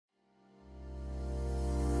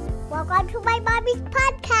Welcome to my mommy's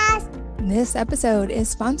podcast. This episode is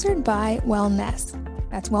sponsored by Wellness.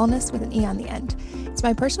 That's wellness with an E on the end. It's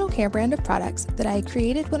my personal care brand of products that I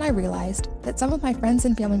created when I realized that some of my friends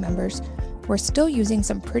and family members were still using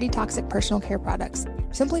some pretty toxic personal care products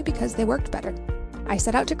simply because they worked better. I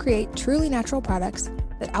set out to create truly natural products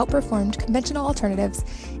that outperformed conventional alternatives,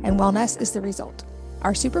 and Wellness is the result.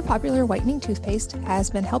 Our super popular whitening toothpaste has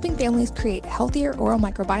been helping families create healthier oral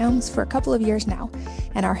microbiomes for a couple of years now,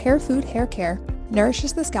 and our hair food hair care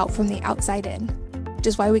nourishes the scalp from the outside in, which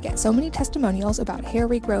is why we get so many testimonials about hair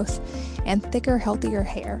regrowth and thicker, healthier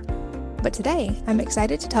hair. But today, I'm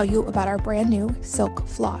excited to tell you about our brand new Silk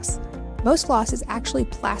Floss. Most floss is actually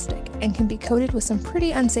plastic and can be coated with some pretty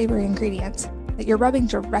unsavory ingredients that you're rubbing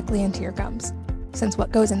directly into your gums. Since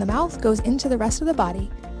what goes in the mouth goes into the rest of the body,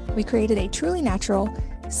 we created a truly natural,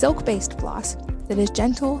 silk-based floss that is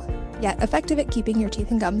gentle, yet effective at keeping your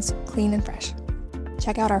teeth and gums clean and fresh.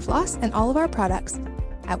 Check out our floss and all of our products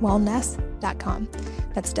at wellness.com.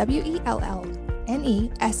 That's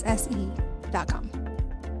WELLNESSE.com.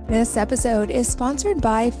 This episode is sponsored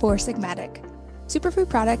by Four Sigmatic, superfood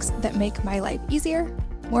products that make my life easier,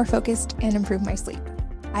 more focused, and improve my sleep.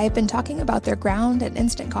 I have been talking about their ground and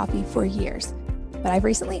instant coffee for years, but I've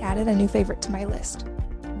recently added a new favorite to my list.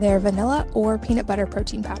 Their vanilla or peanut butter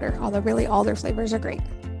protein powder, although really all their flavors are great.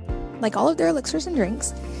 Like all of their elixirs and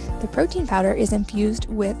drinks, the protein powder is infused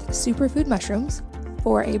with superfood mushrooms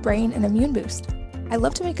for a brain and immune boost. I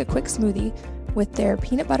love to make a quick smoothie with their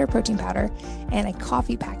peanut butter protein powder and a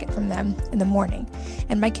coffee packet from them in the morning.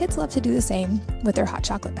 And my kids love to do the same with their hot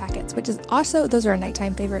chocolate packets, which is also, those are a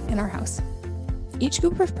nighttime favorite in our house. Each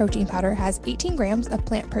scoop of protein powder has 18 grams of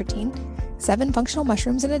plant protein, 7 functional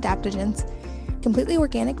mushrooms and adaptogens, completely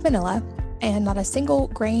organic vanilla, and not a single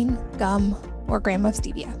grain, gum, or gram of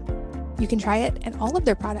stevia. You can try it and all of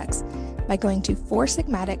their products by going to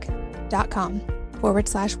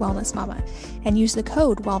foursigmatic.com/wellnessmama and use the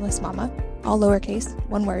code wellnessmama, all lowercase,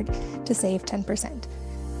 one word, to save 10%.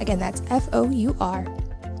 Again, that's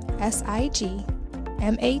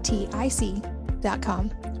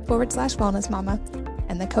foursigmatic.com/wellnessmama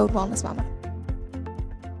and the code wellnessmama.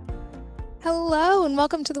 Hello, and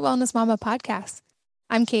welcome to the Wellness Mama podcast.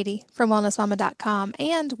 I'm Katie from wellnessmama.com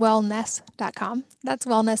and wellness.com. That's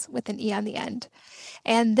wellness with an E on the end.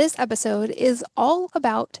 And this episode is all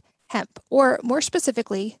about hemp, or more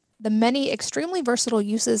specifically, the many extremely versatile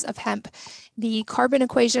uses of hemp, the carbon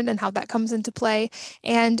equation and how that comes into play,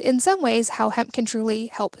 and in some ways, how hemp can truly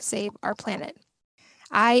help save our planet.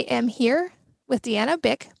 I am here with Deanna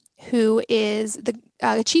Byck, who is the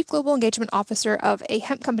Chief Global Engagement Officer of a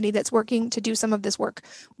hemp company that's working to do some of this work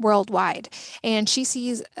worldwide. And she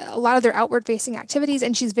sees a lot of their outward-facing activities,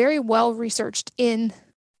 and she's very well researched in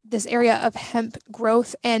this area of hemp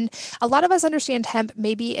growth. And a lot of us understand hemp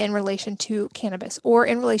maybe in relation to cannabis or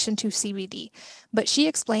in relation to CBD. But she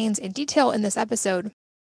explains in detail in this episode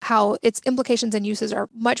how its implications and uses are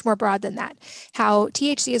much more broad than that, how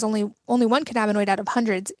THC is only one cannabinoid out of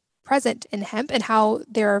hundreds present in hemp, and how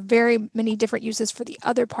there are very many different uses for the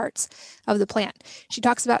other parts of the plant. She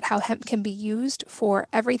talks about how hemp can be used for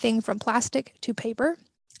everything from plastic to paper,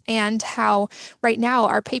 and how right now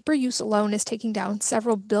our paper use alone is taking down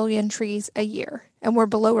several billion trees a year, and we're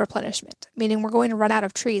below replenishment, meaning we're going to run out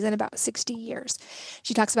of trees in about 60 years.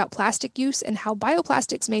 She talks about plastic use and how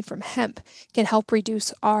bioplastics made from hemp can help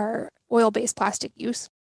reduce our oil-based plastic use,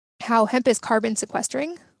 how hemp is carbon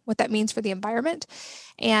sequestering, what that means for the environment,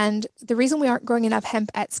 and the reason we aren't growing enough hemp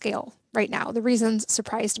at scale right now. The reasons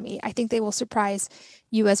surprised me. I think they will surprise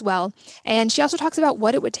you as well. And she also talks about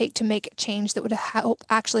what it would take to make change that would help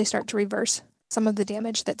actually start to reverse some of the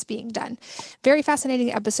damage that's being done. Very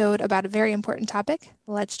fascinating episode about a very important topic.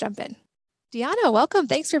 Let's jump in. Deanna, welcome.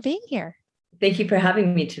 Thanks for being here. Thank you for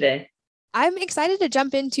having me today. I'm excited to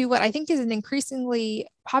jump into what I think is an increasingly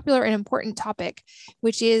popular and important topic,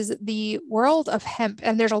 which is the world of hemp.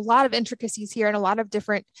 And there's a lot of intricacies here and a lot of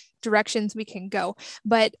different directions we can go.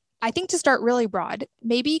 But I think to start really broad,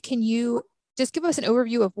 maybe can you just give us an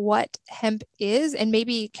overview of what hemp is and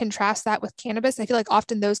maybe contrast that with cannabis? I feel like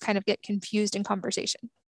often those kind of get confused in conversation.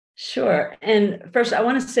 Sure. And first, I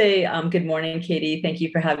want to say good morning, Katie. Thank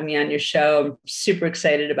you for having me on your show. I'm super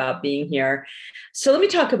excited about being here. So let me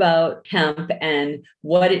talk about hemp and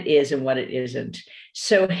what it is and what it isn't.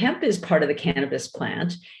 So hemp is part of the cannabis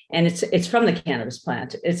plant, and it's from the cannabis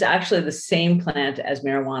plant. It's actually the same plant as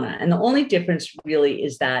marijuana. And the only difference really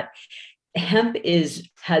is that hemp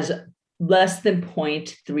has less than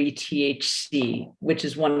 0.3 THC, which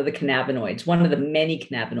is one of the cannabinoids, one of the many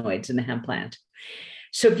cannabinoids in the hemp plant.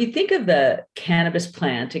 So if you think of the cannabis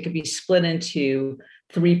plant, it could be split into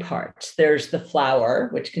three parts. There's the flower,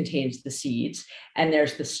 which contains the seeds, and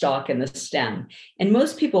there's the stalk and the stem. And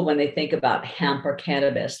most people, when they think about hemp or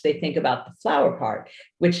cannabis, they think about the flower part,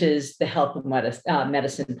 which is the health and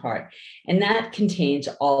medicine part. And that contains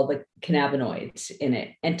all the cannabinoids in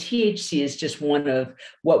it. And THC is just one of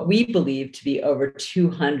what we believe to be over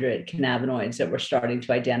 200 cannabinoids that we're starting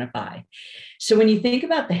to identify. So when you think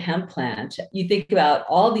about the hemp plant, you think about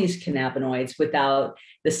all these cannabinoids without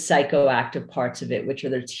the psychoactive parts of it, which are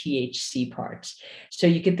their THC parts. So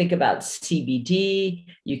you could think about CBD,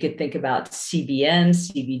 you could think about CBN,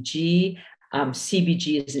 CBG.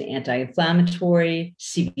 CBG is an anti-inflammatory.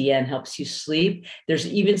 CBN helps you sleep. There's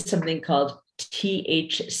even something called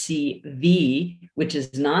THCV, which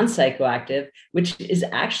is non-psychoactive, which is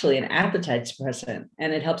actually an appetite suppressant,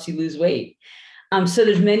 and it helps you lose weight. So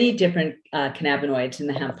there's many different cannabinoids in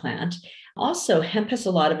the hemp plant. Also, hemp has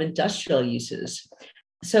a lot of industrial uses.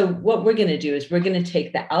 So what we're going to do is we're going to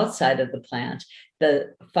take the outside of the plant,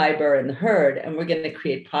 the fiber and the hurd, and we're going to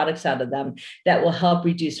create products out of them that will help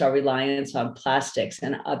reduce our reliance on plastics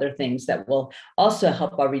and other things that will also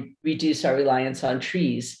help reduce our reliance on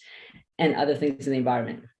trees and other things in the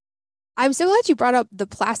environment. I'm so glad you brought up the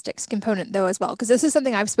plastics component, though, as well, because this is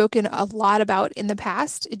something I've spoken a lot about in the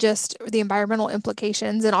past, just the environmental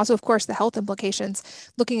implications and also, of course, the health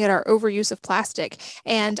implications, looking at our overuse of plastic.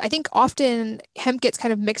 And I think often hemp gets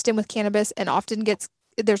kind of mixed in with cannabis and often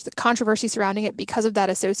there's the controversy surrounding it because of that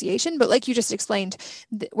association. But like you just explained,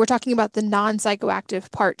 we're talking about the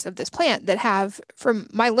non-psychoactive parts of this plant that have, from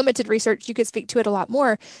my limited research, you could speak to it a lot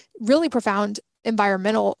more, really profound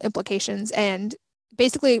environmental implications. And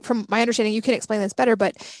basically, from my understanding, you can explain this better,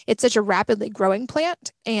 but it's such a rapidly growing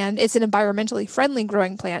plant and it's an environmentally friendly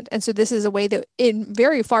growing plant. And so this is a way that in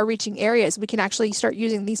very far reaching areas, we can actually start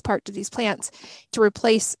using these parts of these plants to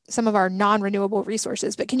replace some of our non-renewable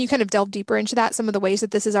resources. But can you kind of delve deeper into that, some of the ways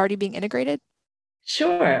that this is already being integrated?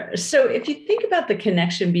 Sure. So if you think about the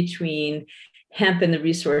connection between hemp and the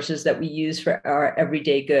resources that we use for our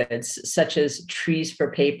everyday goods, such as trees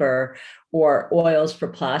for paper or oils for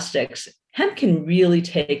plastics, hemp can really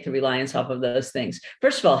take the reliance off of those things.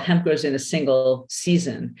 First of all, hemp grows in a single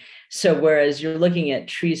season. So whereas you're looking at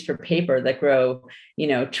trees for paper that grow,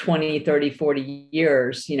 20, 30, 40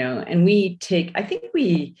 years, and I think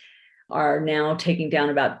we are now taking down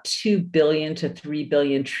about 2 billion to 3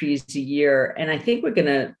 billion trees a year. And I think we're going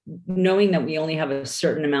to, knowing that we only have a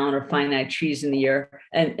certain amount of finite trees in the year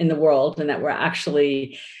and in the world, and that we're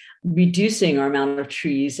actually reducing our amount of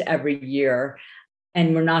trees every year,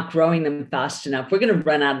 and we're not growing them fast enough, we're going to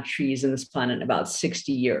run out of trees in this planet in about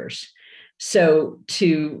 60 years. So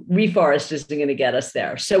to reforest isn't going to get us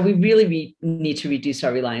there. So we really need to reduce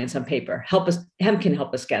our reliance on paper. Hemp can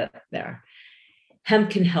help us get there.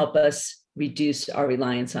 Hemp can help us reduce our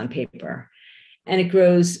reliance on paper. And it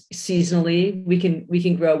grows seasonally. We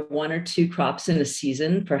can grow 1 or 2 crops in a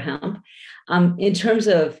season for hemp. In terms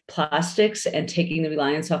of plastics and taking the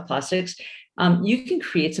reliance off plastics, you can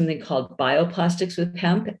create something called bioplastics with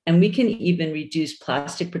hemp, and we can even reduce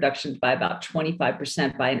plastic production by about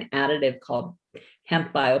 25% by an additive called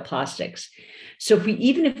hemp bioplastics. So if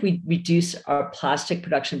we reduce our plastic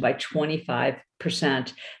production by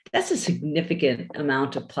 25%, that's a significant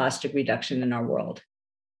amount of plastic reduction in our world.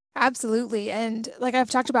 Absolutely. And like I've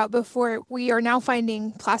talked about before, we are now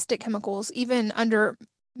finding plastic chemicals even under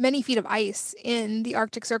many feet of ice in the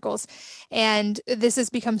Arctic circles. And this has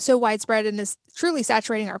become so widespread and is truly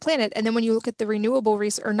saturating our planet. And then when you look at the renewable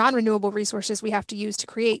or non-renewable resources we have to use to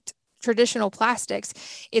create traditional plastics,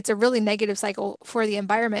 it's a really negative cycle for the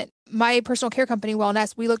environment. My personal care company,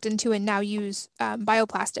 Wellness, we looked into and now use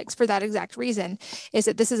bioplastics for that exact reason, is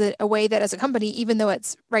that this is a way that as a company, even though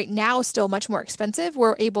it's right now still much more expensive,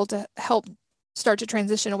 we're able to help start to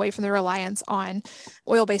transition away from the reliance on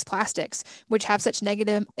oil-based plastics, which have such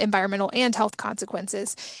negative environmental and health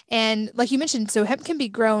consequences. And like you mentioned, so hemp can be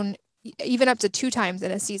grown even up to 2 times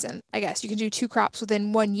in a season. I guess you can do 2 crops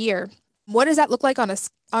within 1 year. What does that look like on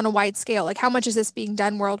a wide scale? Like how much is this being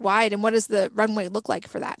done worldwide, and what does the runway look like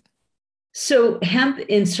for that? So hemp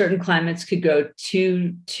in certain climates could grow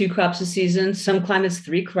two crops a season. Some climates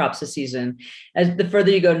 3 crops a season. As the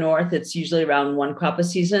further you go north, it's usually around 1 crop a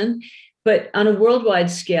season. But on a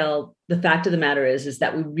worldwide scale, the fact of the matter is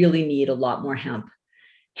that we really need a lot more hemp.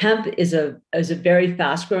 Hemp is a very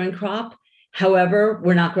fast growing crop. However,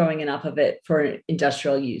 we're not growing enough of it for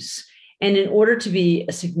industrial use. And in order to be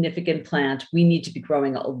a significant plant, we need to be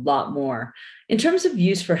growing a lot more. In terms of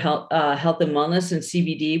use for health and wellness and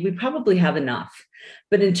CBD, we probably have enough.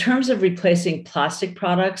 But in terms of replacing plastic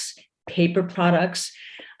products, paper products,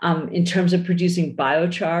 in terms of producing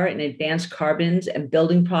biochar and advanced carbons and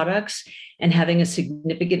building products and having a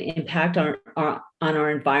significant impact on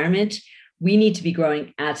our environment, we need to be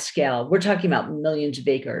growing at scale. We're talking about millions of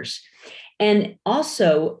acres. And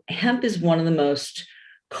also, hemp is one of the most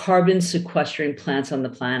carbon sequestering plants on the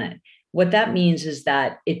planet. What that means is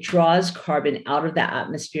that it draws carbon out of the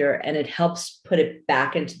atmosphere and it helps put it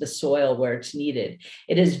back into the soil where it's needed.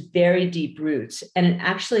 It has very deep roots, and it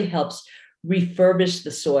actually helps refurbish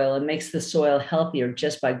the soil and makes the soil healthier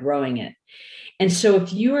just by growing it. And so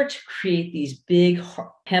if you are to create these big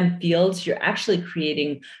hemp fields, you're actually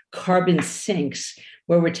creating carbon sinks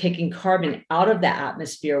where we're taking carbon out of the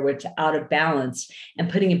atmosphere where it's out of balance and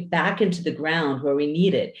putting it back into the ground where we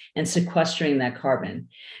need it and sequestering that carbon.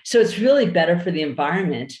 So it's really better for the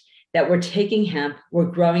environment that we're taking hemp, we're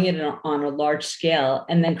growing it on a large scale,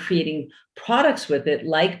 and then creating products with it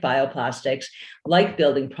like bioplastics, like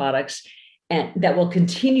building products, and that will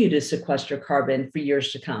continue to sequester carbon for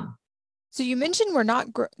years to come. So you mentioned we're not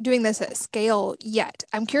doing this at scale yet.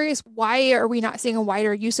 I'm curious, why are we not seeing a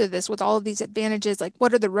wider use of this with all of these advantages? Like,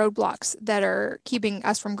 what are the roadblocks that are keeping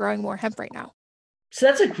us from growing more hemp right now? So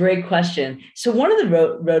that's a great question. So one of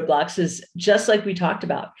the roadblocks is just like we talked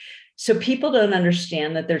about. So people don't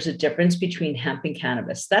understand that there's a difference between hemp and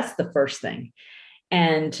cannabis. That's the first thing.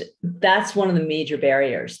 And that's one of the major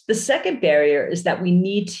barriers. The second barrier is that we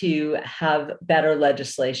need to have better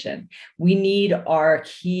legislation. We need our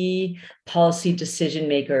key policy decision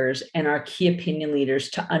makers and our key opinion leaders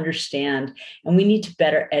to understand, and we need to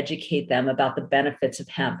better educate them about the benefits of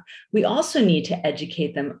hemp. We also need to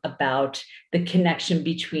educate them about the connection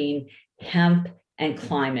between hemp and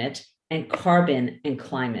climate and carbon and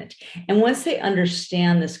climate. And once they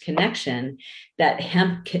understand this connection, that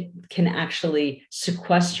hemp can actually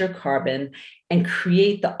sequester carbon and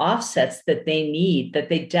create the offsets that they need, that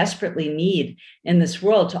they desperately need in this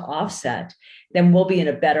world to offset, then we'll be in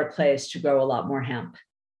a better place to grow a lot more hemp.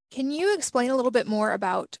 Can you explain a little bit more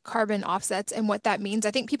about carbon offsets and what that means?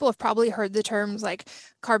 I think people have probably heard the terms like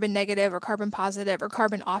carbon negative or carbon positive or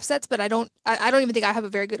carbon offsets, but I don't even think I have a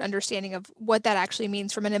very good understanding of what that actually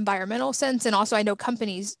means from an environmental sense. And also I know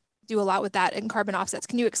companies do a lot with that in carbon offsets.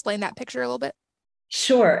 Can you explain that picture a little bit?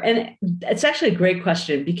 Sure. And it's actually a great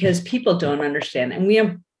question because people don't understand. And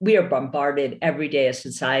we are bombarded every day as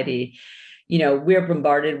society. We're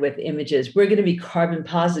bombarded with images. We're going to be carbon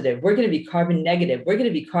positive. We're going to be carbon negative. We're going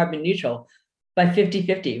to be carbon neutral by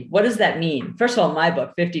 50-50. What does that mean? First of all, in my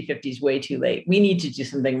book, 50-50 is way too late. We need to do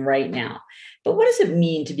something right now. But what does it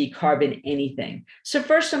mean to be carbon anything? So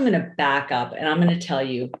first, I'm going to back up and I'm going to tell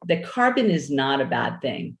you that carbon is not a bad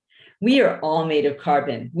thing. We are all made of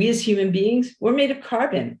carbon. We as human beings, we're made of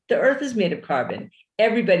carbon. The earth is made of carbon.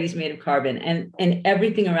 Everybody's made of carbon, and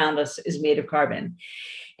everything around us is made of carbon.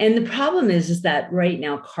 And the problem is that right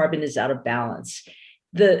now carbon is out of balance.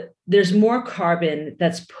 There's more carbon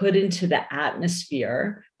that's put into the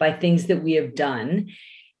atmosphere by things that we have done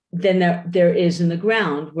than there is in the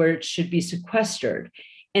ground where it should be sequestered.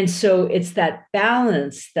 And so it's that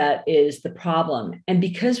balance that is the problem. And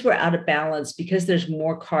because we're out of balance, because there's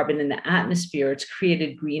more carbon in the atmosphere, it's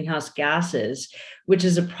created greenhouse gases, which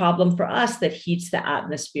is a problem for us that heats the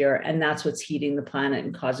atmosphere. And that's what's heating the planet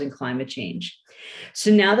and causing climate change.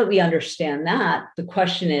 So now that we understand that, the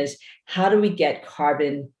question is, how do we get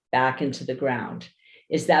carbon back into the ground?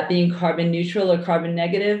 Is that being carbon neutral or carbon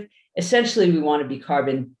negative? Essentially, we want to be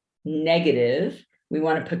carbon negative. We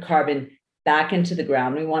want to put carbon back into the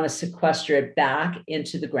ground. We want to sequester it back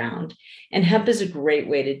into the ground. And hemp is a great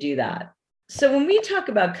way to do that. So when we talk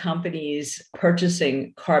about companies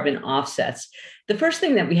purchasing carbon offsets, the first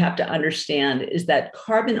thing that we have to understand is that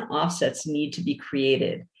carbon offsets need to be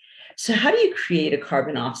created. So how do you create a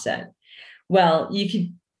carbon offset? Well,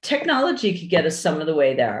 technology could get us some of the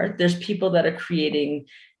way there. There's people that are creating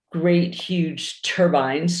great, huge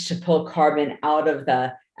turbines to pull carbon out of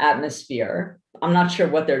the atmosphere. I'm not sure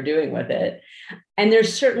what they're doing with it. And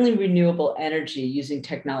there's certainly renewable energy using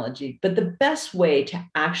technology, but the best way to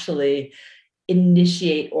actually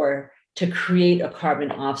initiate or to create a carbon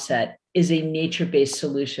offset is a nature-based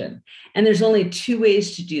solution. And there's only two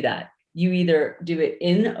ways to do that. You either do it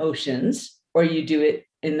in the oceans or you do it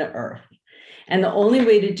in the earth. And the only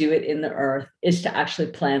way to do it in the earth is to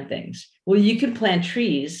actually plant things. Well, you can plant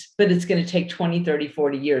trees, but it's going to take 20, 30,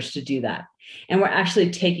 40 years to do that. And we're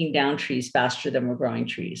actually taking down trees faster than we're growing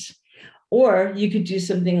trees. Or you could do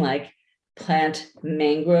something like plant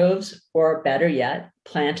mangroves, or better yet,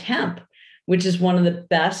 plant hemp, which is one of the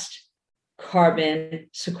best carbon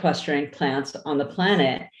sequestering plants on the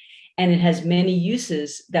planet. And it has many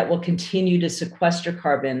uses that will continue to sequester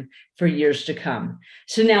carbon for years to come.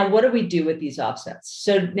 So now what do we do with these offsets?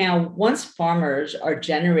 So now once farmers are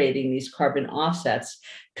generating these carbon offsets,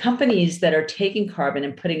 companies that are taking carbon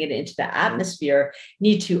and putting it into the atmosphere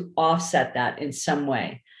need to offset that in some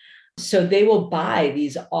way. So they will buy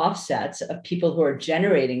these offsets of people who are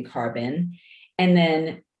generating carbon and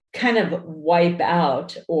then kind of wipe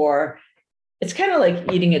out, or it's kind of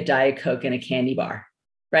like eating a Diet Coke in a candy bar,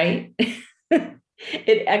 right?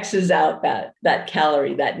 It X's out that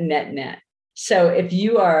calorie, that net. So if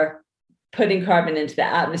you are putting carbon into the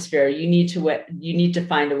atmosphere, you need to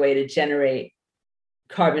find a way to generate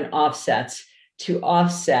carbon offsets to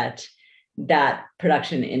offset that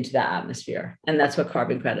production into the atmosphere. And that's what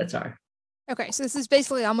carbon credits are. Okay, so this is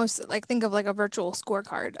basically almost like, think of like a virtual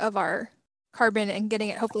scorecard of our carbon and getting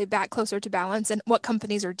it hopefully back closer to balance, and what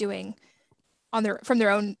companies are doing from their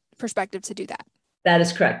own perspective to do that. That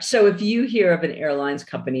is correct. So if you hear of an airlines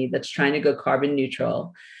company that's trying to go carbon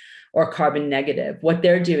neutral or carbon negative, what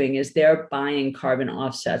they're doing is they're buying carbon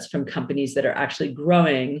offsets from companies that are actually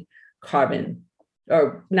growing carbon,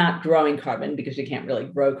 or not growing carbon because you can't really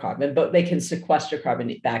grow carbon, but they can sequester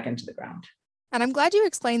carbon back into the ground. And I'm glad you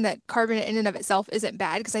explained that carbon in and of itself isn't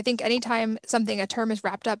bad, because I think anytime a term is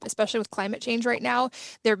wrapped up, especially with climate change right now,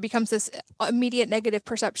 there becomes this immediate negative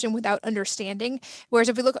perception without understanding. Whereas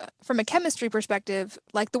if we look from a chemistry perspective,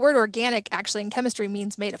 like the word organic actually in chemistry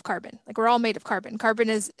means made of carbon. Like we're all made of carbon. Carbon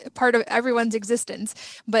is part of everyone's existence.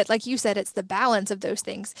 But like you said, it's the balance of those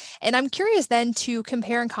things. And I'm curious then to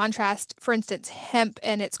compare and contrast, for instance, hemp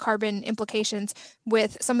and its carbon implications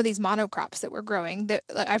with some of these monocrops that we're growing. That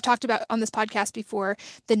I've talked about on this podcast before,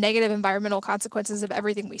 the negative environmental consequences of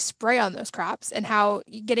everything we spray on those crops, and how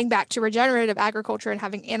getting back to regenerative agriculture and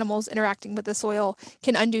having animals interacting with the soil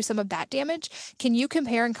can undo some of that damage. Can you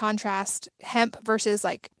compare and contrast hemp versus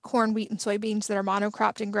like corn, wheat, and soybeans that are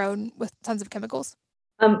monocropped and grown with tons of chemicals?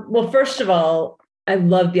 Well, first of all, I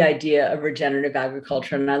love the idea of regenerative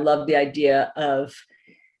agriculture, and I love the idea of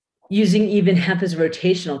using even hemp as a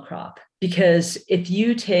rotational crop, because if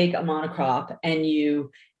you take a monocrop and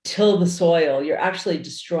you till the soil, you're actually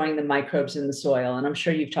destroying the microbes in the soil. And I'm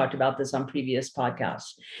sure you've talked about this on previous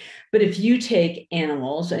podcasts. But if you take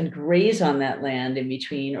animals and graze on that land in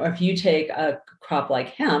between, or if you take a crop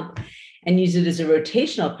like hemp and use it as a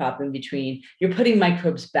rotational crop in between, you're putting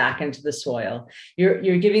microbes back into the soil.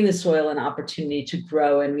 You're giving the soil an opportunity to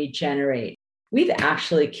grow and regenerate. We've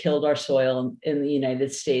actually killed our soil in the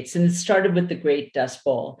United States. And it started with the Great Dust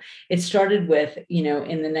Bowl. It started with, in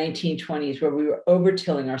the 1920s, where we were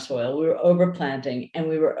over-tilling our soil, we were overplanting, and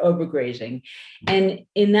we were overgrazing. And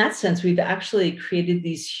in that sense, we've actually created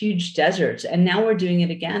these huge deserts. And now we're doing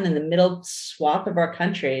it again in the middle swath of our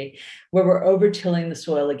country, where we're over-tilling the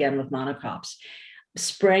soil again with monocrops.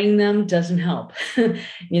 Spraying them doesn't help.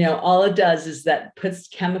 All it does is that puts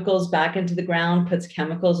chemicals back into the ground, puts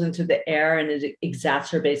chemicals into the air, and it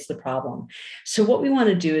exacerbates the problem. So what we want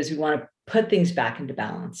to do is we want to put things back into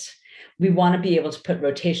balance. We want to be able to put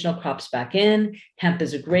rotational crops back in. Hemp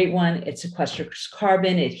is a great one. It sequesters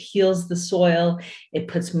carbon. It heals the soil. It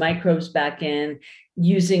puts microbes back in.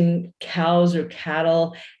 Using cows or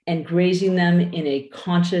cattle and grazing them in a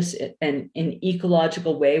conscious and an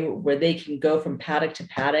ecological way where they can go from paddock to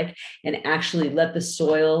paddock and actually let the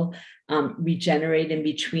soil regenerate in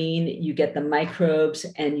between. You get the microbes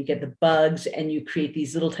and you get the bugs, and you create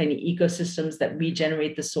these little tiny ecosystems that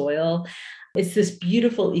regenerate the soil. It's this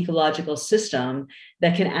beautiful ecological system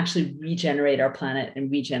that can actually regenerate our planet and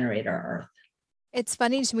regenerate our Earth. It's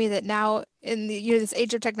funny to me that now in this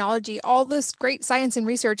age of technology, all this great science and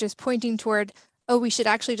research is pointing toward, we should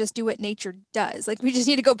actually just do what nature does. Like we just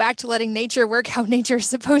need to go back to letting nature work how nature is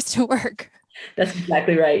supposed to work. That's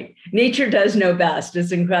exactly right. Nature does know best.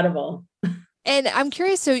 It's incredible. And I'm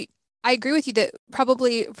curious, so I agree with you that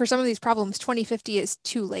probably for some of these problems, 2050 is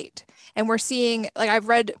too late. And we're seeing, like I've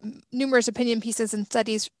read numerous opinion pieces and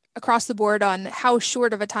studies across the board on how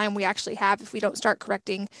short of a time we actually have if we don't start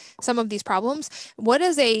correcting some of these problems. What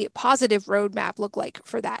does a positive roadmap look like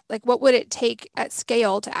for that? Like what would it take at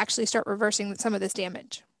scale to actually start reversing some of this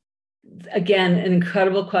damage? Again, an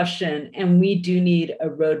incredible question. And we do need a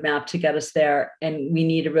roadmap to get us there. And we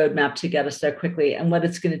need a roadmap to get us there quickly. And what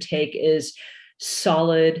it's going to take is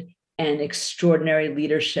solid and extraordinary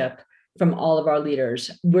leadership from all of our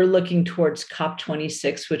leaders. We're looking towards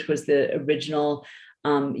COP26, which was the original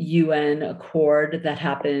UN accord that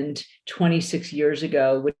happened 26 years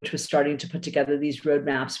ago, which was starting to put together these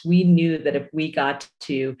roadmaps. We knew that if we got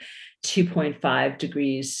to 2.5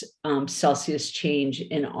 degrees Celsius change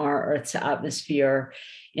in our Earth's atmosphere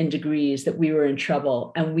in degrees, that we were in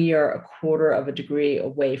trouble. And we are a quarter of a degree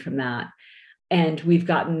away from that. And we've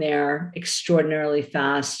gotten there extraordinarily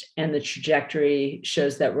fast. And the trajectory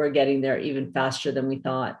shows that we're getting there even faster than we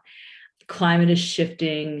thought. Climate is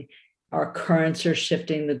shifting. Our currents are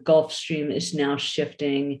shifting. The Gulf Stream is now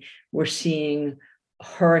shifting. We're seeing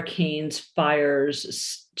hurricanes,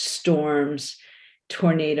 fires, storms,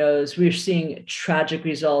 tornadoes. We're seeing tragic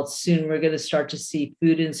results. Soon we're going to start to see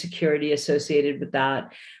food insecurity associated with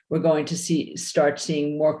that. We're going to start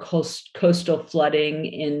seeing more coastal flooding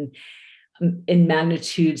in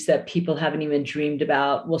magnitudes that people haven't even dreamed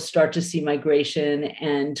about. We'll start to see migration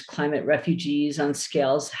and climate refugees on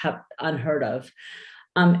scales unheard of.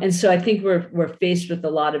 And so I think we're faced with a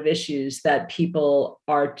lot of issues that people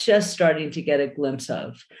are just starting to get a glimpse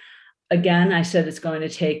of. Again, I said it's going to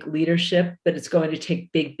take leadership, but it's going to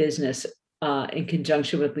take big business in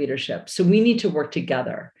conjunction with leadership. So we need to work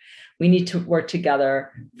together. We need to work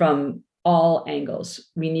together from all angles.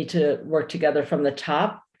 We need to work together from the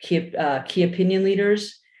top, key opinion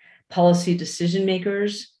leaders, policy decision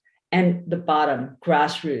makers, and the bottom,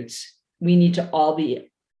 grassroots. We need to all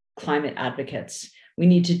be climate advocates. We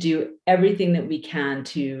need to do everything that we can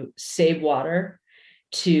to save water,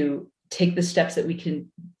 to take the steps that we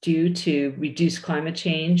can do to reduce climate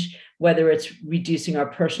change, whether it's reducing our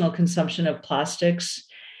personal consumption of plastics,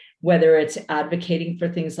 whether it's advocating for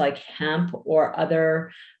things like hemp or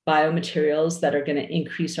other biomaterials that are going to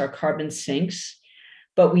increase our carbon sinks.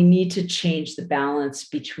 But we need to change the balance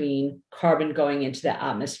between carbon going into the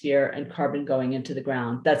atmosphere and carbon going into the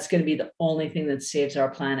ground. That's going to be the only thing that saves our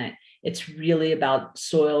planet. It's really about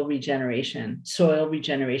soil regeneration. Soil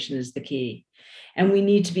regeneration is the key. And we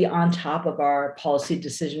need to be on top of our policy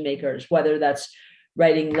decision makers, whether that's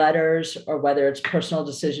writing letters or whether it's personal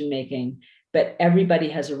decision making. But everybody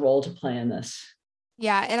has a role to play in this.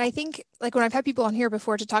 Yeah. And I think like when I've had people on here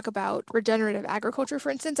before to talk about regenerative agriculture, for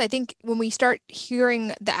instance, I think when we start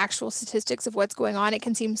hearing the actual statistics of what's going on, it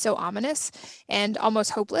can seem so ominous and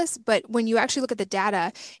almost hopeless. But when you actually look at the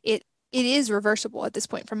data, it is reversible at this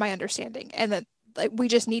point, from my understanding. And that like we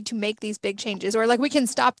just need to make these big changes, or like we can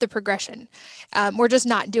stop the progression. We're just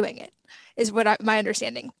not doing it, is what my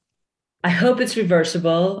understanding. I hope it's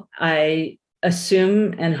reversible. I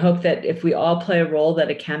assume and hope that if we all play a role,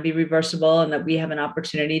 that it can be reversible and that we have an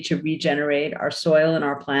opportunity to regenerate our soil and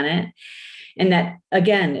our planet. And that,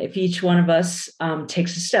 again, if each one of us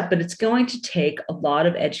takes a step, but it's going to take a lot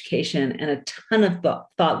of education and a ton of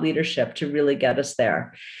thought leadership to really get us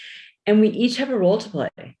there. And we each have a role to play.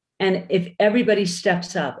 And if everybody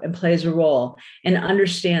steps up and plays a role and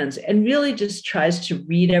understands and really just tries to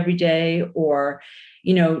read every day or,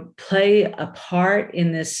 play a part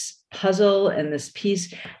in this puzzle and this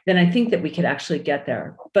piece, then I think that we could actually get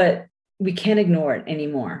there. But we can't ignore it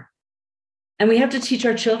anymore. And we have to teach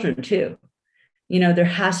our children too. There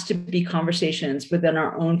has to be conversations within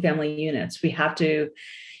our own family units. We have to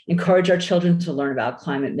encourage our children to learn about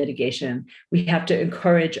climate mitigation. We have to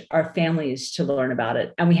encourage our families to learn about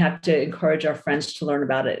it. And we have to encourage our friends to learn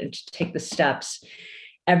about it and to take the steps.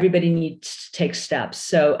 Everybody needs to take steps.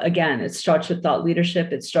 So again, it starts with thought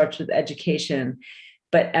leadership. It starts with education,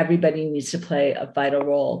 but everybody needs to play a vital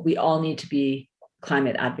role. We all need to be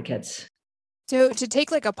climate advocates. So to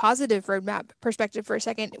take like a positive roadmap perspective for a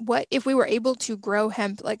second, what if we were able to grow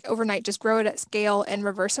hemp like overnight, just grow it at scale and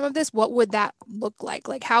reverse some of this? What would that look like?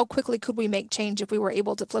 Like how quickly could we make change if we were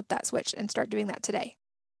able to flip that switch and start doing that today?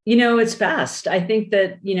 It's fast. I think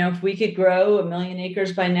that, if we could grow 1 million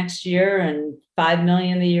acres by next year and 5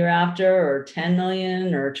 million the year after, or 10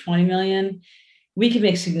 million or 20 million, we could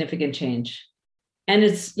make significant change. And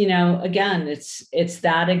it's, again, it's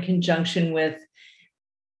that in conjunction with,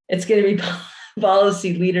 it's going to be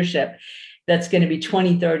policy leadership that's going to be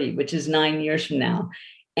 2030, which is 9 years from now.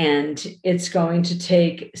 And it's going to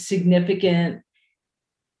take significant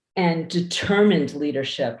and determined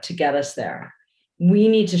leadership to get us there. We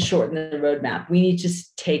need to shorten the roadmap. We need to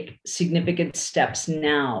take significant steps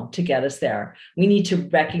now to get us there. We need to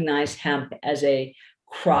recognize hemp as a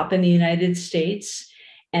crop in the United States,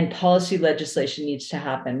 and policy legislation needs to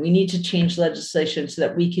happen. We need to change legislation so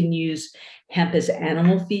that we can use hemp as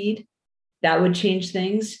animal feed. That would change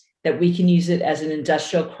things, that we can use it as an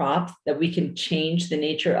industrial crop, that we can change the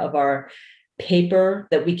nature of our paper,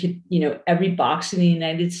 that we could, every box in the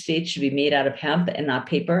United States should be made out of hemp and not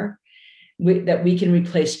paper. That we can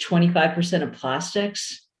replace 25% of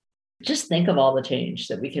plastics. Just think of all the change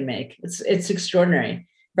that we can make. It's extraordinary.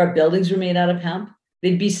 If our buildings were made out of hemp,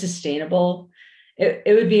 they'd be sustainable.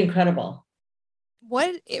 It would be incredible.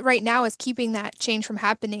 What right now is keeping that change from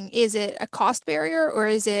happening? Is it a cost barrier, or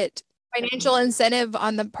is it financial incentive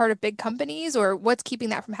on the part of big companies, or what's keeping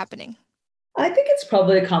that from happening? I think it's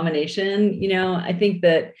probably a combination. I think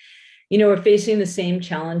that, we're facing the same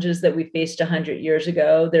challenges that we faced 100 years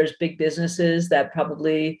ago. There's big businesses that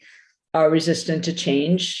probably are resistant to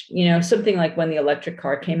change. Something like when the electric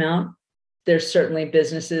car came out, there's certainly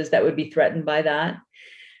businesses that would be threatened by that.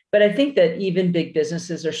 But I think that even big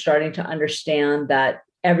businesses are starting to understand that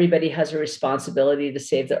everybody has a responsibility to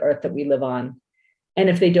save the earth that we live on. And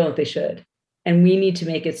if they don't, they should. And we need to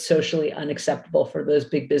make it socially unacceptable for those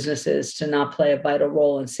big businesses to not play a vital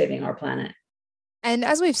role in saving our planet. And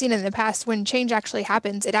as we've seen in the past, when change actually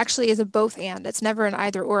happens, it actually is a both and. It's never an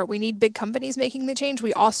either or. We need big companies making the change.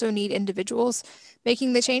 We also need individuals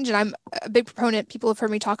making the change. And I'm a big proponent, people have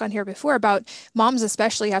heard me talk on here before about moms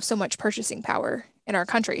especially have so much purchasing power in our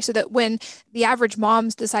country, so that when the average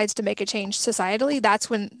moms decides to make a change societally,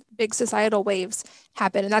 that's when big societal waves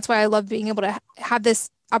happen. And that's why I love being able to have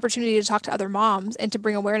this opportunity to talk to other moms and to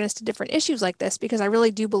bring awareness to different issues like this, because I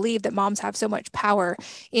really do believe that moms have so much power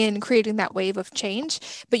in creating that wave of change.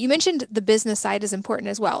 But you mentioned the business side is important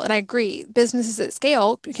as well. And I agree, businesses at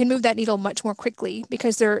scale can move that needle much more quickly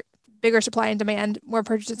because they're bigger supply and demand, more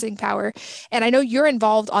purchasing power. And I know you're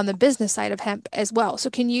involved on the business side of hemp as well. So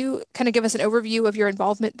can you kind of give us an overview of your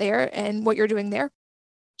involvement there and what you're doing there?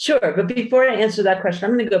 Sure. But before I answer that question,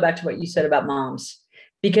 I'm going to go back to what you said about moms,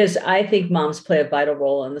 because I think moms play a vital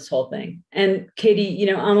role in this whole thing. And Katie,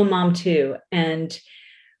 I'm a mom too. And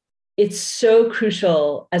it's so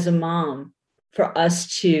crucial as a mom for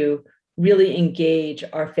us to really engage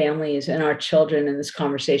our families and our children in this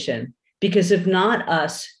conversation, because if not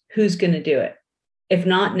us, who's going to do it? If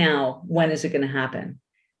not now, when is it going to happen?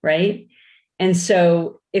 Right. And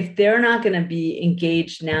so if they're not going to be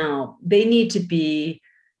engaged now, they need to be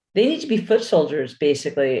foot soldiers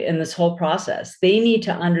basically in this whole process. They need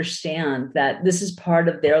to understand that this is part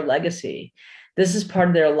of their legacy. This is part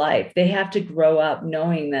of their life. They have to grow up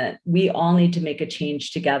knowing that we all need to make a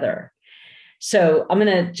change together. So I'm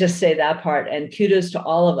going to just say that part, and kudos to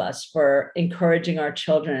all of us for encouraging our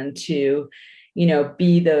children to,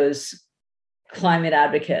 be those climate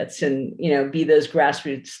advocates and, be those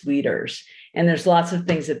grassroots leaders. And there's lots of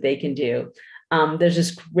things that they can do. There's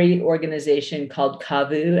this great organization called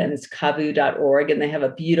KAVU, and it's kavu.org, and they have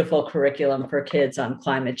a beautiful curriculum for kids on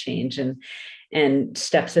climate change and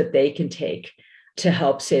steps that they can take to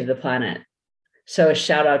help save the planet. So a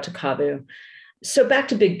shout out to KAVU. So back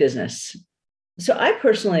to big business. So I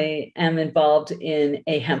personally am involved in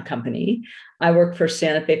a hemp company. I work for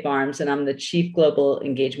Santa Fe Farms, and I'm the Chief Global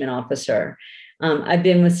Engagement Officer. I've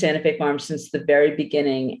been with Santa Fe Farms since the very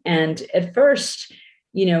beginning. And at first,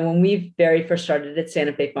 when we very first started at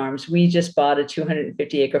Santa Fe Farms, we just bought a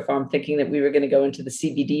 250-acre farm thinking that we were going to go into the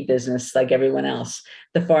CBD business like everyone else.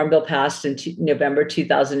 The Farm Bill passed in November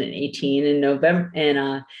 2018.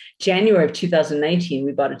 In January of 2019,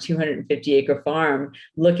 we bought a 250-acre farm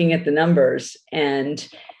looking at the numbers. And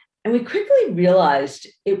we quickly realized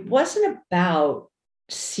it wasn't about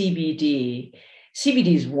CBD.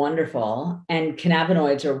 CBD is wonderful, and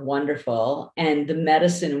cannabinoids are wonderful, and the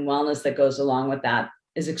medicine and wellness that goes along with that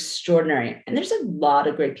is extraordinary. And there's a lot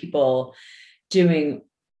of great people doing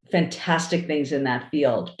fantastic things in that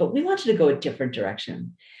field, but we wanted to go a different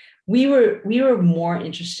direction. We were more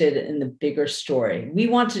interested in the bigger story. We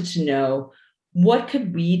wanted to know, what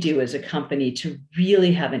could we do as a company to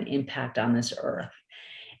really have an impact on this earth?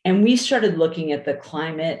 And we started looking at the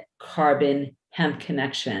climate, carbon, hemp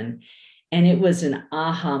connection. And it was an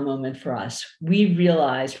aha moment for us.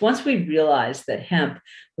 Once we realized that hemp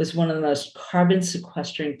was one of the most carbon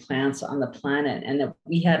sequestering plants on the planet, and that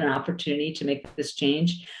we had an opportunity to make this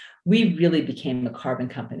change, we really became a carbon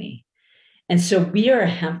company. And so we are a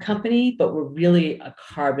hemp company, but we're really a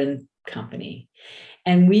carbon company.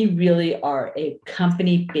 And we really are a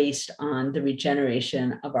company based on the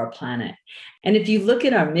regeneration of our planet. And if you look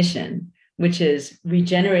at our mission, which is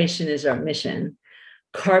regeneration is our mission,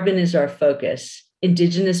 carbon is our focus,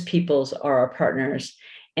 Indigenous peoples are our partners,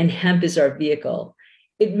 and hemp is our vehicle,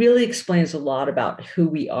 it really explains a lot about who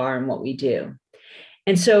we are and what we do.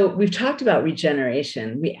 And so we've talked about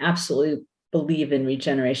regeneration. We absolutely believe in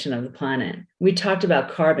regeneration of the planet. We talked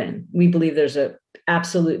about carbon. We believe there's an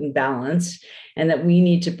absolute imbalance, and that we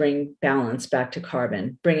need to bring balance back to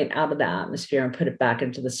carbon, bring it out of the atmosphere and put it back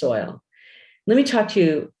into the soil. Let me talk to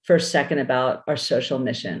you for a second about our social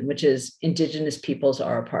mission, which is Indigenous peoples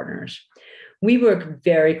are our partners. We work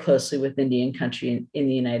very closely with Indian country in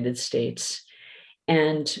the United States.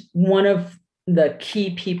 And one of the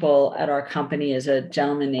key people at our company is a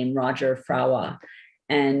gentleman named Roger Frawa.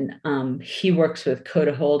 And he works with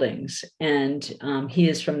Coda Holdings, and he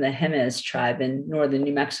is from the Jemez tribe in northern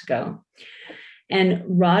New Mexico. And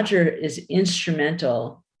Roger is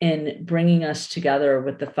instrumental in bringing us together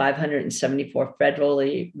with the 574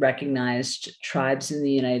 federally recognized tribes in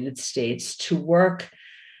the United States to work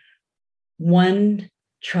one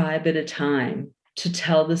tribe at a time to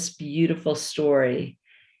tell this beautiful story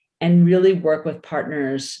and really work with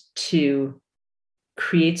partners to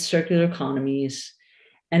create circular economies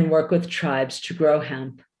and work with tribes to grow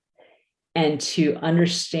hemp and to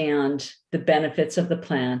understand the benefits of the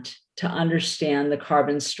plant, to understand the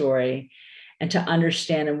carbon story, and to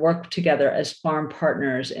understand and work together as farm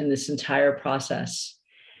partners in this entire process,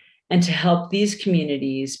 and to help these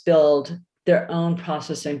communities build their own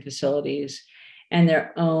processing facilities and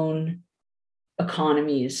their own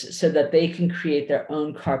economies so that they can create their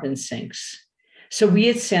own carbon sinks. So we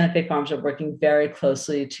at Santa Fe Farms are working very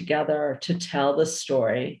closely together to tell the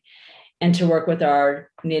story and to work with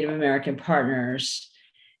our Native American partners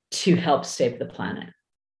to help save the planet.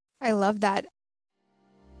 I love that.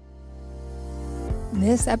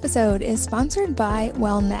 This episode is sponsored by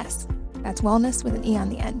Wellness. That's wellness with an E on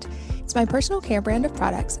the end. It's my personal care brand of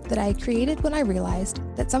products that I created when I realized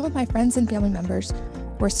that some of my friends and family members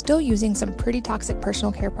were still using some pretty toxic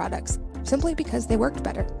personal care products simply because they worked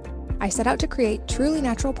better. I set out to create truly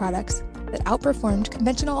natural products that outperformed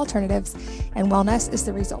conventional alternatives, and Wellness is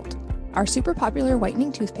the result. Our super popular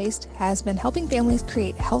whitening toothpaste has been helping families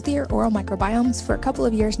create healthier oral microbiomes for a couple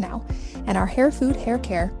of years now, and our hair food hair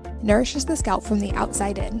care nourishes the scalp from the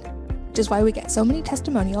outside in, which is why we get so many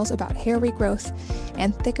testimonials about hair regrowth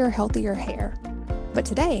and thicker, healthier hair. But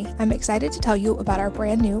today, I'm excited to tell you about our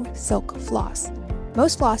brand new Silk Floss.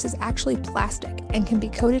 Most floss is actually plastic and can be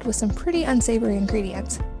coated with some pretty unsavory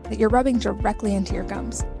ingredients that you're rubbing directly into your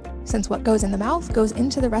gums. Since what goes in the mouth goes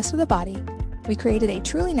into the rest of the body, we created a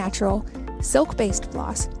truly natural, silk-based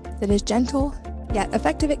floss that is gentle, yet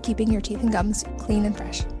effective at keeping your teeth and gums clean and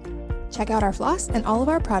fresh. Check out our floss and all of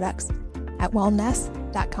our products at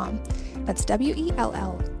wellness.com. That's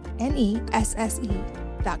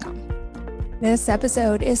WELLNESSE.com. This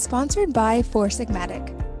episode is sponsored by Four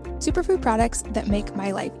Sigmatic, superfood products that make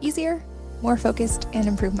my life easier, more focused, and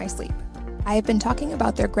improve my sleep. I have been talking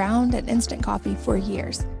about their ground and instant coffee for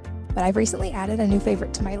years, but I've recently added a new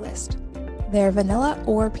favorite to my list. Their vanilla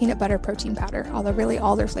or peanut butter protein powder, although really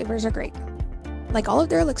all their flavors are great. Like all of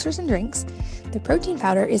their elixirs and drinks, the protein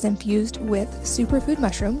powder is infused with superfood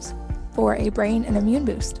mushrooms for a brain and immune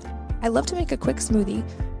boost. I love to make a quick smoothie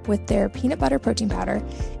with their peanut butter protein powder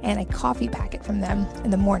and a coffee packet from them in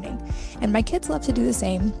the morning. And my kids love to do the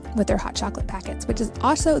same with their hot chocolate packets, which is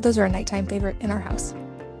also, those are a nighttime favorite in our house.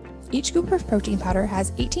 Each scoop of protein powder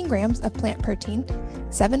has 18 grams of plant protein,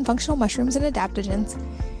 7 functional mushrooms and adaptogens,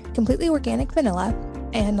 completely organic vanilla,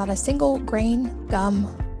 and not a single grain, gum,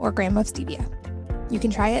 or gram of stevia. You can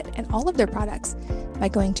try it and all of their products by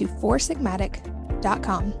going to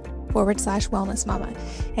foursigmatic.com/wellnessmama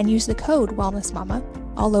and use the code wellnessmama,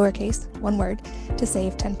 all lowercase, one word, to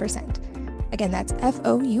save 10%. Again, that's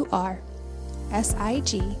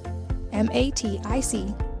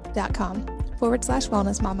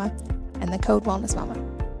foursigmatic.com/wellnessmama and the code wellnessmama.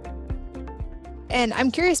 And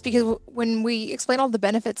I'm curious because when we explain all the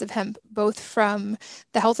benefits of hemp, both from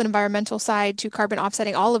the health and environmental side to carbon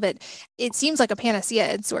offsetting, all of it, it seems like a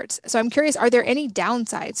panacea in sorts. So I'm curious, are there any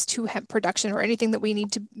downsides to hemp production or anything that we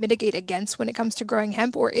need to mitigate against when it comes to growing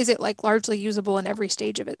hemp, or is it like largely usable in every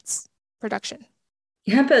stage of its production?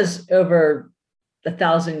 Hemp has over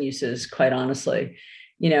 1,000 uses, quite honestly.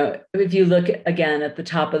 You know, if you look again at the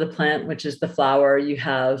top of the plant, which is the flower, you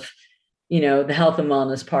have the health and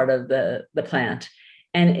wellness part of the plant.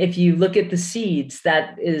 And if you look at the seeds,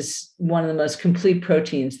 that is one of the most complete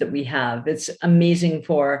proteins that we have. It's amazing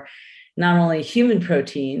for not only human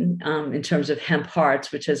protein in terms of hemp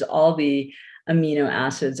hearts, which has all the amino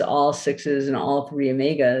acids, all 6s and all 3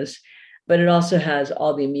 omegas, but it also has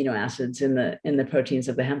all the amino acids in the proteins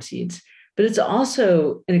of the hemp seeds. But it's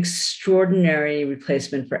also an extraordinary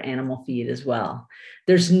replacement for animal feed as well.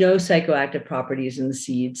 There's no psychoactive properties in the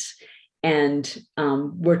seeds. And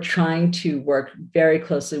we're trying to work very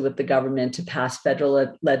closely with the government to pass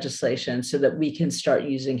federal legislation so that we can start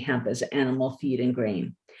using hemp as animal feed and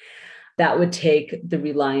grain. That would take the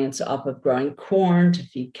reliance off of growing corn to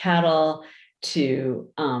feed cattle,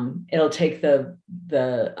 it'll take the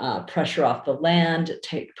pressure off the land,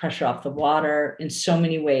 take pressure off the water. In so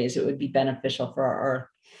many ways, it would be beneficial for our earth.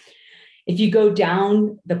 If you go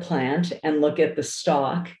down the plant and look at the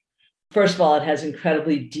stalk, first of all, it has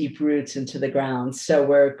incredibly deep roots into the ground. So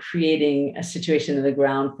we're creating a situation in the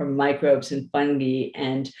ground for microbes and fungi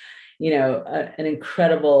and, an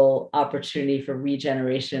incredible opportunity for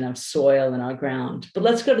regeneration of soil in our ground. But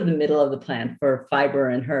let's go to the middle of the plant for fiber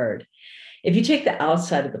and hurd. If you take the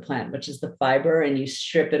outside of the plant, which is the fiber, and you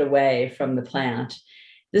strip it away from the plant,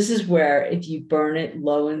 this is where if you burn it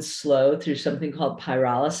low and slow through something called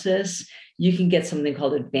pyrolysis, you can get something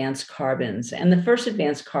called advanced carbons. And the first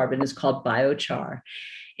advanced carbon is called biochar.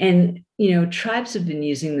 And, tribes have been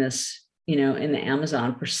using this, in the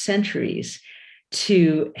Amazon for centuries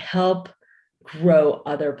to help grow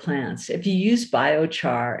other plants. If you use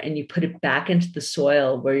biochar and you put it back into the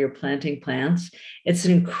soil where you're planting plants, it's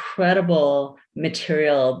an incredible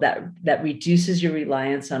material that reduces your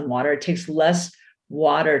reliance on water. It takes less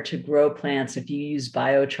water to grow plants if you use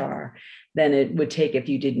biochar than it would take if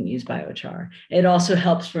you didn't use biochar. It also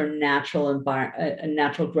helps for a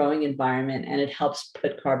natural growing environment, and it helps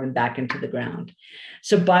put carbon back into the ground.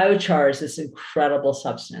 So biochar is this incredible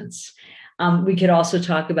substance. We could also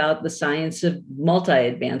talk about the science of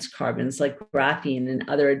multi-advanced carbons like graphene and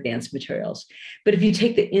other advanced materials. But if you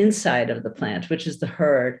take the inside of the plant, which is the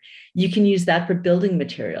hurd, you can use that for building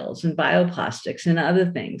materials and bioplastics and other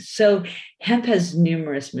things. So hemp has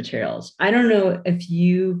numerous materials. I don't know if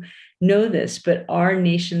you know this, but our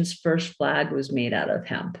nation's first flag was made out of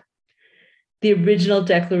hemp. The original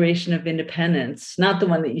Declaration of Independence, not the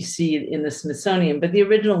one that you see in the Smithsonian, but the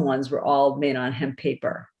original ones were all made on hemp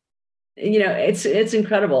paper. It's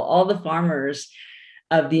incredible. All the farmers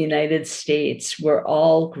of the United States were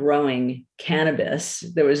all growing cannabis.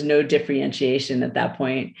 There was no differentiation at that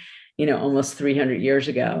point, almost 300 years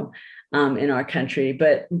ago in our country,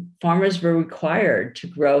 but farmers were required to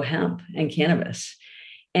grow hemp and cannabis.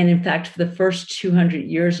 And in fact, for the first 200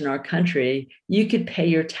 years in our country, you could pay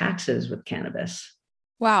your taxes with cannabis.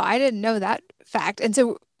 Wow, I didn't know that fact. And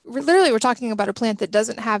so we're talking about a plant that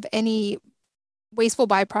doesn't have any wasteful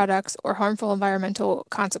byproducts or harmful environmental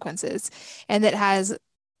consequences, and that has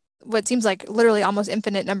what seems like literally almost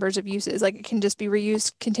infinite numbers of uses. Like it can just be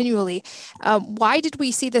reused continually. Why did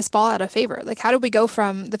we see this fall out of favor? Like, how did we go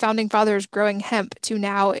from the founding fathers growing hemp to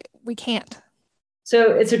now we can't?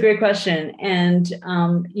 So it's a great question. And,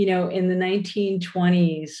 in the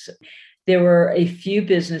 1920s, there were a few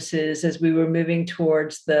businesses as we were moving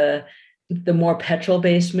towards the more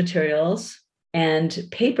petrol-based materials and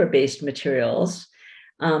paper-based materials.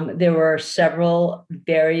 There were several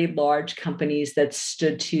very large companies that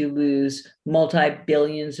stood to lose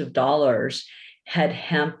multi-billions of dollars had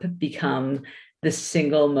hemp become the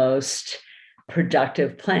single most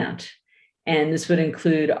productive plant. And this would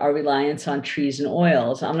include our reliance on trees and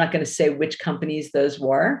oils. I'm not going to say which companies those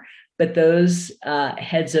were, but those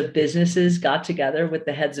heads of businesses got together with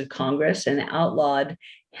the heads of Congress and outlawed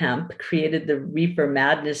hemp, created the reefer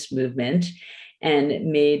madness movement,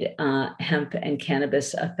 and made hemp and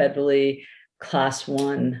cannabis a federally class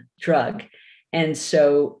 1 drug. And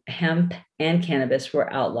so hemp and cannabis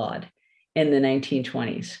were outlawed in the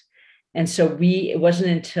 1920s. And so it wasn't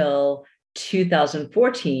until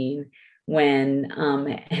 2014 when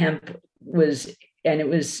hemp was, and it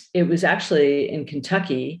was actually in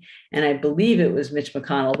Kentucky, and I believe it was Mitch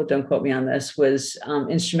McConnell, but don't quote me on this, was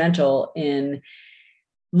instrumental in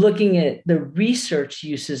looking at the research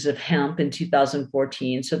uses of hemp in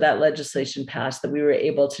 2014. So that legislation passed that we were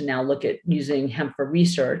able to now look at using hemp for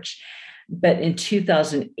research. But in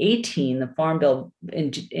 2018, the Farm Bill,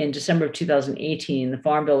 in December of 2018, the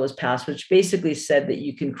Farm Bill was passed, which basically said that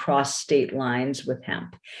you can cross state lines with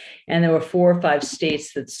hemp. And there were 4 or 5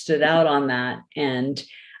 states that stood out on that and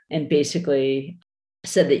basically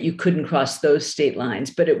said that you couldn't cross those state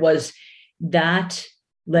lines. But it was that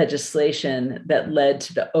legislation that led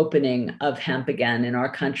to the opening of hemp again in our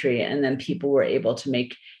country. And then people were able to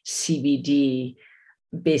make CBD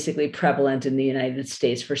basically prevalent in the United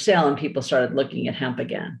States for sale, and people started looking at hemp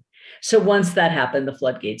again. So once that happened, the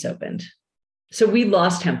floodgates opened. So we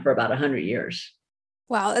lost hemp for about 100 years.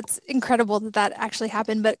 Wow, that's incredible that actually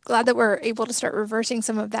happened, but glad that we're able to start reversing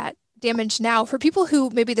some of that damage now. For people who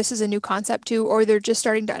maybe this is a new concept to, or they're just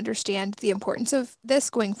starting to understand the importance of this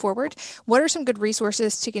going forward, what are some good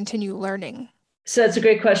resources to continue learning? So that's a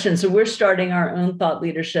great question. So we're starting our own thought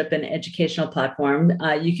leadership and educational platform.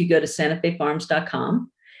 You could go to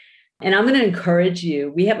santafefarms.com. And I'm going to encourage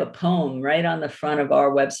you. We have a poem right on the front of our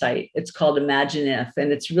website. It's called Imagine If,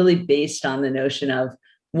 and it's really based on the notion of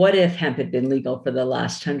what if hemp had been legal for the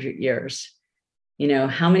last 100 years?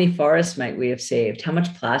 How many forests might we have saved? How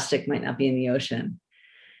much plastic might not be in the ocean?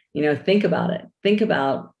 Think about it. Think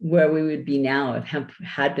about where we would be now if hemp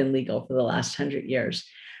had been legal for the last 100 years.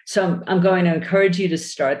 So I'm going to encourage you to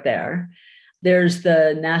start there. There's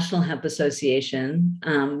the National Hemp Association,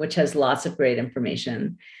 which has lots of great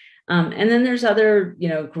information. And then there's other,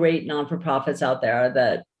 great non-for-profits out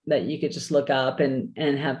there that you could just look up and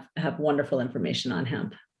have wonderful information on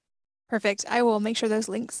hemp. Perfect. I will make sure those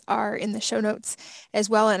links are in the show notes as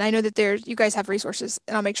well. And I know that you guys have resources,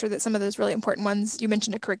 and I'll make sure that some of those really important ones, you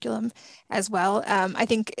mentioned a curriculum as well. I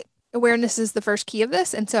think awareness is the first key of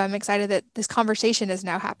this. And so I'm excited that this conversation is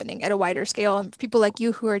now happening at a wider scale, and people like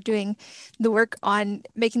you who are doing the work on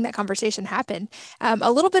making that conversation happen.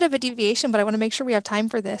 A little bit of a deviation, but I want to make sure we have time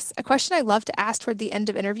for this. A question I love to ask toward the end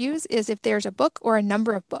of interviews is if there's a book or a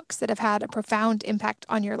number of books that have had a profound impact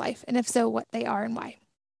on your life, and if so, what they are and why.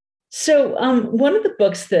 So one of the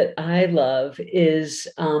books that I love is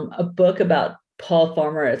a book about Paul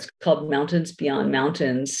Farmer. It's called Mountains Beyond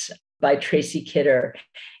Mountains by Tracy Kidder.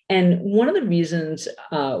 And one of the reasons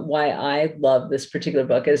why I love this particular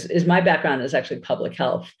book is my background is actually public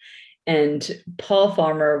health. And Paul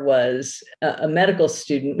Farmer was a medical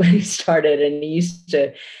student when he started, and he used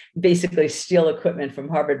to basically steal equipment from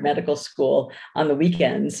Harvard Medical School on the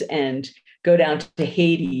weekends and go down to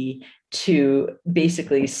Haiti to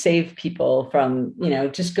basically save people from,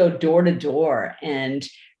 just go door to door and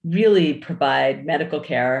really provide medical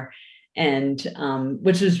care, and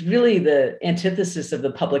which is really the antithesis of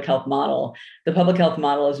the public health model. The public health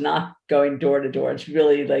model is not going door to door. It's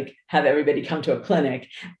really like have everybody come to a clinic.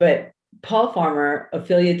 But Paul Farmer,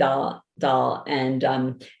 Ophelia Dahl,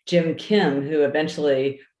 and Jim Kim, who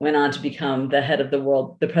eventually went on to become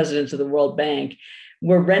the president of the World Bank,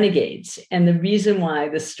 were renegades. And the reason why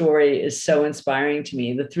this story is so inspiring to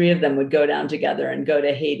me, the three of them would go down together and go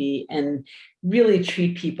to Haiti and really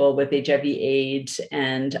treat people with HIV/AIDS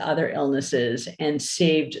and other illnesses, and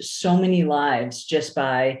saved so many lives just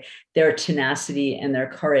by their tenacity and their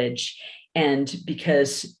courage. And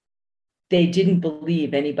because they didn't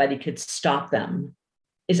believe anybody could stop them,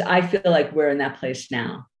 I feel like we're in that place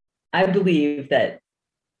now. I believe that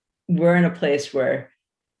we're in a place where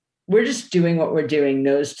we're just doing what we're doing,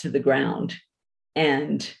 nose to the ground.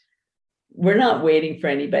 And we're not waiting for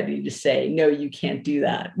anybody to say, no, you can't do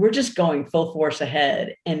that. We're just going full force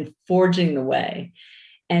ahead and forging the way.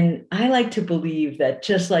 And I like to believe that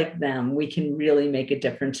just like them, we can really make a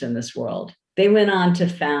difference in this world. They went on to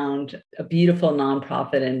found a beautiful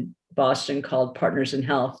nonprofit in Boston called Partners in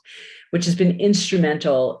Health, which has been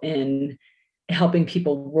instrumental in helping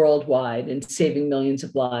people worldwide and saving millions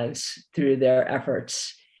of lives through their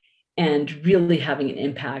efforts, and really having an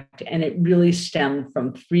impact. And it really stemmed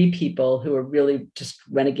from three people who were really just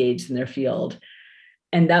renegades in their field.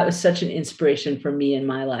 And that was such an inspiration for me in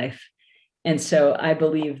my life. And so I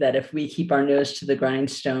believe that if we keep our nose to the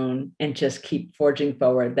grindstone and just keep forging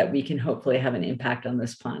forward, that we can hopefully have an impact on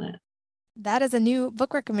this planet. That is a new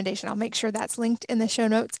book recommendation. I'll make sure that's linked in the show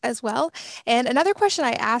notes as well. And another question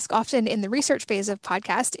I ask often in the research phase of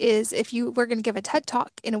podcast is, if you were going to give a TED Talk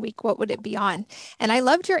in a week, what would it be on? And I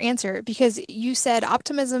loved your answer because you said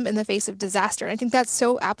optimism in the face of disaster. And I think that's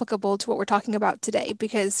so applicable to what we're talking about today,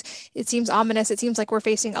 because it seems ominous. It seems like we're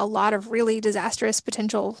facing a lot of really disastrous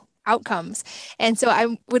potential outcomes. And so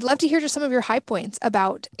I would love to hear just some of your high points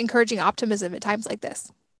about encouraging optimism at times like this.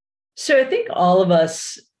 So I think all of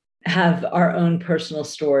us have our own personal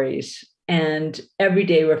stories, and every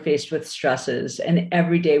day we're faced with stresses, and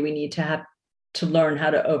every day we need to have to learn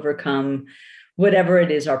how to overcome whatever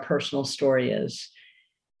it is our personal story is.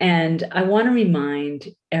 And I want to remind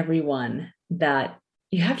everyone that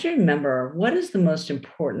you have to remember what is the most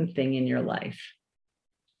important thing in your life.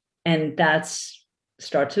 And that's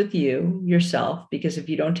starts with yourself, because if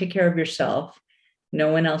you don't take care of yourself,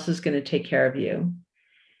 no one else is going to take care of you.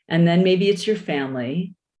 And then maybe it's your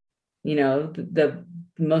family, the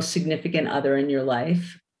most significant other in your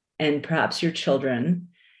life, and perhaps your children.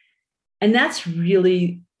 And that's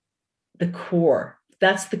really the core.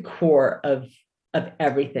 That's the core of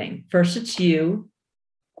everything. First, it's you,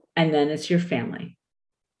 and then it's your family.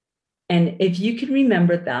 And if you can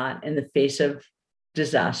remember that in the face of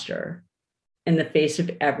disaster, in the face of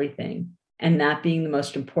everything, and that being the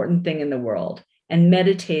most important thing in the world, and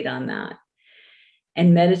meditate on that,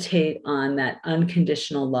 and meditate on that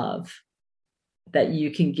unconditional love that you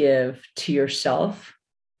can give to yourself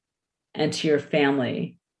and to your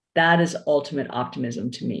family, that is ultimate optimism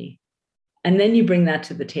to me. And then you bring that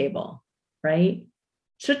to the table, right?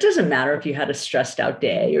 So it doesn't matter if you had a stressed out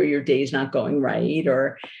day, or your day's not going right,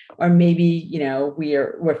 or maybe,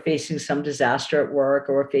 we're facing some disaster at work,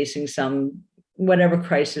 or we're facing some whatever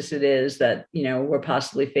crisis it is that, we're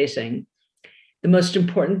possibly facing. The most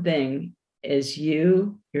important thing is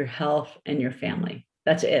you, your health, and your family.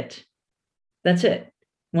 That's it. That's it.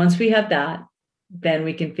 Once we have that, then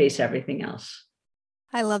we can face everything else.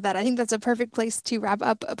 I love that. I think that's a perfect place to wrap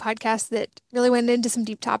up a podcast that really went into some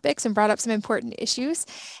deep topics and brought up some important issues.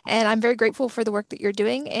 And I'm very grateful for the work that you're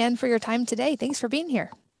doing and for your time today. Thanks for being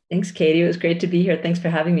here. Thanks, Katie. It was great to be here. Thanks for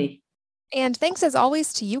having me. And thanks as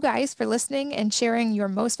always to you guys for listening and sharing your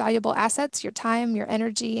most valuable assets, your time, your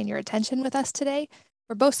energy, and your attention with us today.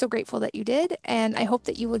 We're both so grateful that you did. And I hope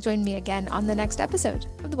that you will join me again on the next episode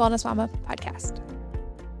of the Wellness Mama podcast.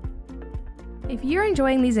 If you're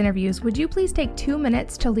enjoying these interviews, would you please take 2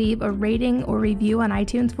 minutes to leave a rating or review on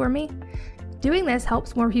iTunes for me? Doing this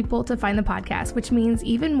helps more people to find the podcast, which means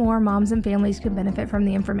even more moms and families can benefit from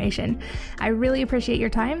the information. I really appreciate your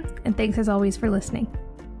time, and thanks as always for listening.